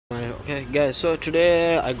Okay guys, so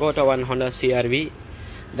today I got a one Honda CRV.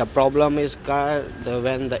 The problem is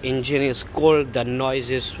when the engine is cold, the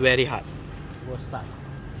noise is very high.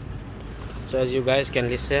 So as you guys can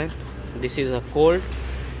listen, this is a cold.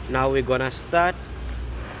 Now we're gonna start.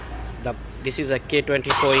 This is a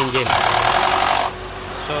K24 engine.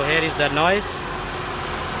 So here is the noise.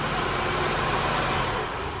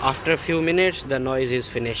 After a few minutes the noise is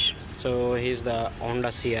finished. So here's the Honda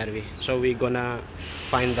CRV. So we're gonna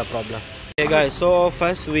find the problem. Okay guys, so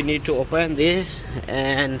first we need to open this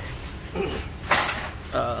and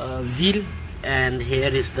wheel, and here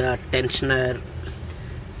is the tensioner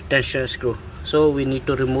screw. So we need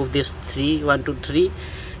to remove this 1 2 3,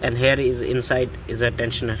 and here is inside is a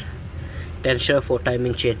tensioner for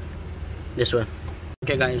timing chain, this one.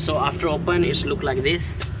 Okay guys, so after open it's look like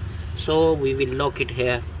this. So we will lock it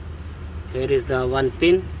here. Here is the one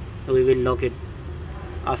pin. We will lock it.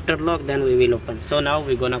 After lock, then we will open. So now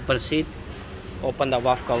we're gonna proceed. Open the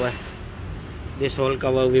valve cover. This whole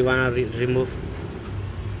cover we wanna remove.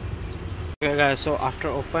 Okay guys, so after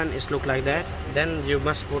open it's look like that. Then you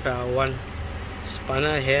must put one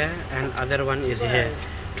spanner here and other one is here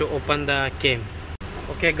to open the cam.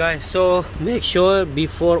 Okay guys, so make sure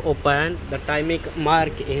before open the timing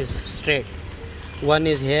mark is straight. One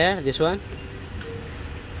is here, this one.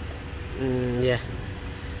 Yeah,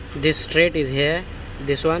 this straight is here,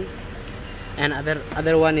 this one, and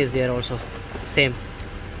other one is there also, same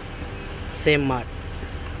mark.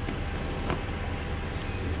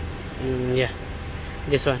 Yeah,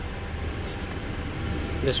 this one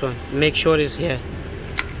make sure is here,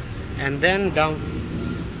 and then down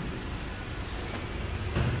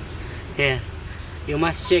here you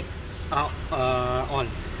must check all.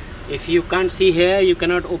 If you can't see here, you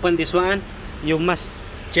cannot open this one. You must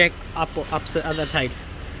check up the other side.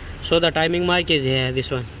 So the timing mark is here, this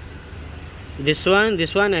one,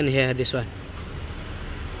 and here this one.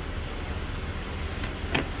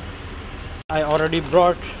 I already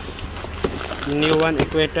brought new one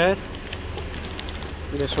Actuator.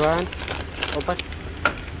 This one, open.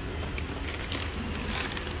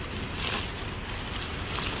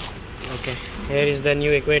 Okay, here is the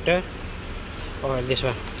new Actuator, or this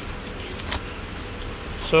one.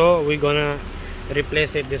 So we're gonna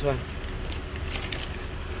replace it, this one.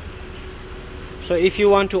 So if you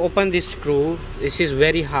want to open this screw, this is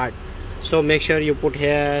very hard. So make sure you put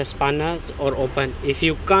here spanners or open. If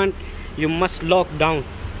you can't, you must lock down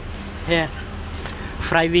here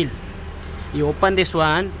fry wheel. You open this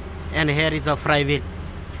one, and here is a fry wheel.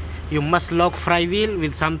 You must lock fry wheel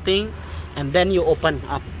with something, and then you open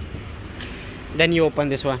up. Then you open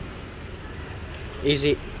this one.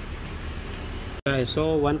 Easy.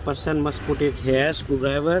 So one person must put it here,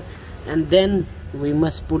 screwdriver, and then we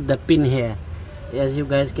must put the pin here. As you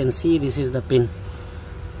guys can see, this is the pin.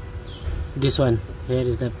 This one, here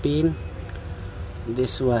is the pin.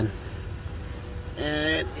 This one,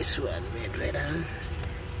 and this one.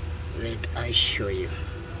 Wait, I show you.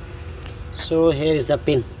 So here is the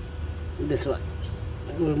pin. This one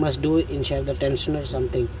we must do inside the tensioner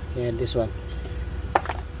something here. This one.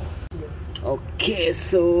 Okay,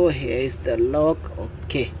 so here is the lock.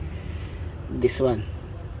 Okay, this one,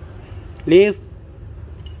 leave.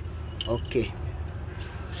 Okay,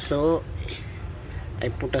 so I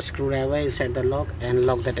put a screwdriver inside the lock and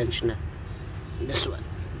lock the tensioner, this one.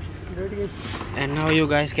 And now you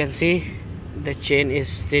guys can see the chain is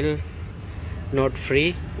still not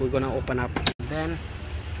free. We're gonna open up, then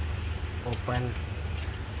open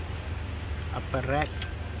upper rack.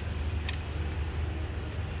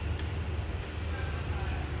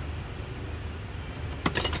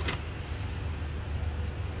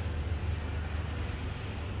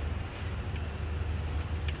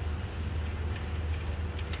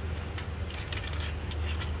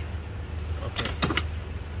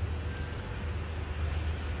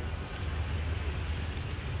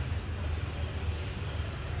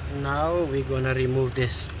 Now we're gonna remove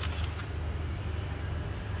this.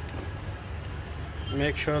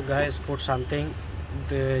 Make sure guys, put something,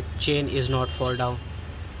 the chain is not fall down.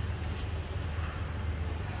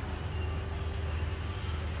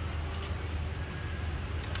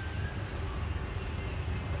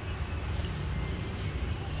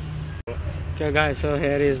 Okay guys, so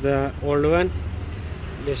here is the old one,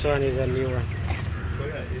 this one is a new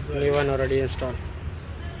one already installed.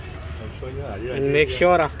 And make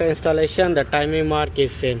sure after installation the timing mark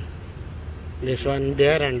is same, this one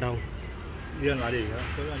there and down.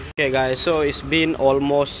 Okay guys, so it's been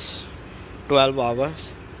almost 12 hours.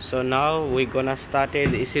 So now we're gonna start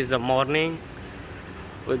it. This is the morning.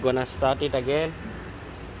 We're gonna start it again.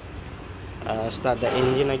 Start the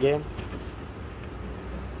engine again.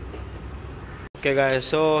 Okay guys,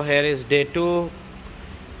 so here is day 2.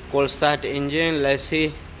 Cold start engine. Let's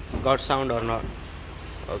see got sound or not.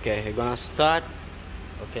 Okay, we're gonna start.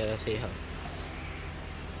 Okay, let's see how.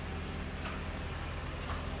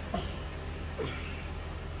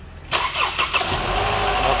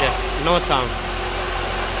 Okay, no sound.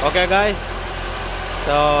 Okay guys,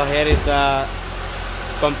 so here is the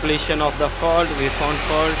completion of the fault. We found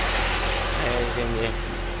fault. Here is engine.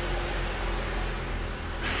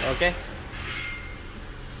 Okay,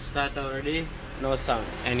 start already. No sound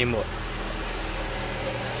anymore.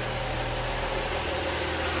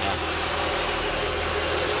 Yeah.